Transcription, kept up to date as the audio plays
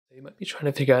You might be trying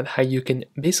to figure out how you can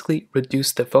basically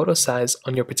reduce the photo size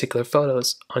on your particular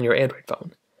photos on your Android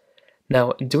phone.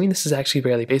 Now, doing this is actually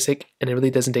fairly basic and it really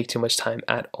doesn't take too much time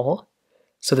at all.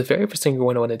 So the very first thing you're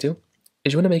going to want to do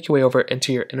is you want to make your way over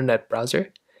into your internet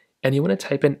browser and you want to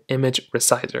type in image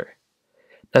resizer.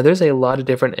 Now there's a lot of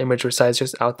different image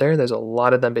resizers out there. There's a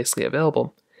lot of them basically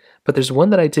available, but there's one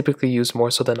that I typically use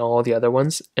more so than all the other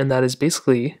ones, and that is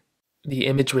basically the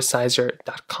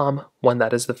imageresizer.com one.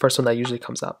 That is the first one that usually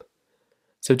comes up.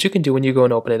 So what you can do when you go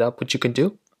and open it up, what you can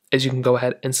do is you can go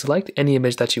ahead and select any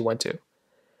image that you want to.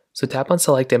 So tap on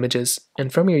select images,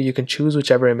 and from here you can choose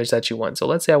whichever image that you want. So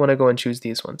let's say I want to go and choose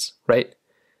these ones, right?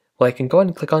 Well, I can go ahead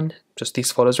and click on just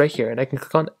these photos right here, and I can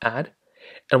click on add.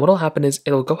 And what will happen is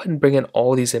it'll go ahead and bring in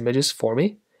all these images for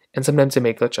me. And sometimes it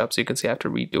may glitch up, so you can see I have to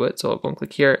redo it. So I'll go and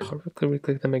click here, I'll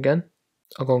click them again.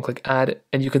 I'll go and click add,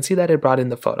 and you can see that it brought in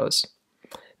the photos.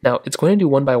 Now it's going to do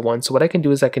one by one, so what I can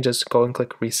do is I can just go and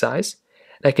click resize.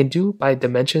 And I can do by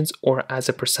dimensions or as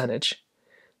a percentage.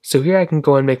 So here I can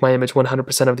go and make my image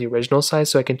 100% of the original size,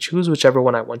 so I can choose whichever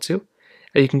one I want to.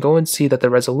 And you can go and see that the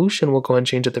resolution will go and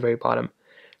change at the very bottom.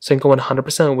 So I can go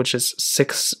 100%, which is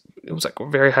 6, it was like a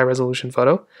very high resolution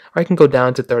photo, or I can go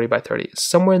down to 30 by 30.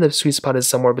 Somewhere in the sweet spot is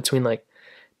somewhere between like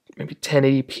maybe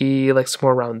 1080p, like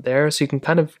somewhere around there. So you can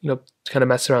kind of,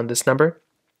 mess around this number.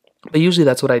 But usually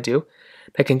that's what I do.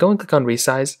 I can go and click on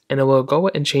resize, and it will go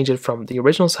and change it from the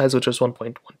original size, which was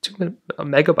 1.12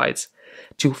 megabytes,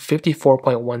 to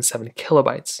 54.17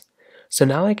 kilobytes. So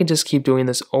now I can just keep doing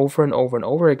this over and over and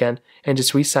over again and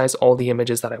just resize all the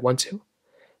images that I want to.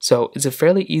 So it's a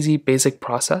fairly easy, basic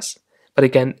process, but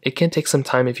again, it can take some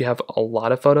time if you have a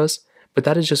lot of photos, but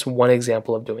that is just one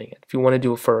example of doing it. If you want to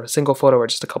do it for a single photo or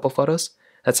just a couple photos,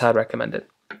 that's how I'd recommend it.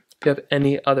 If you have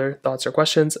any other thoughts or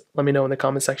questions, let me know in the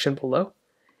comment section below.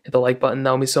 Hit the like button,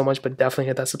 that would mean so much, but definitely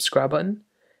hit that subscribe button.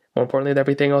 More importantly than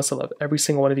everything else, I love every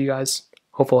single one of you guys.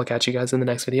 Hopefully I'll catch you guys in the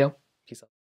next video. Peace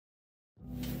out.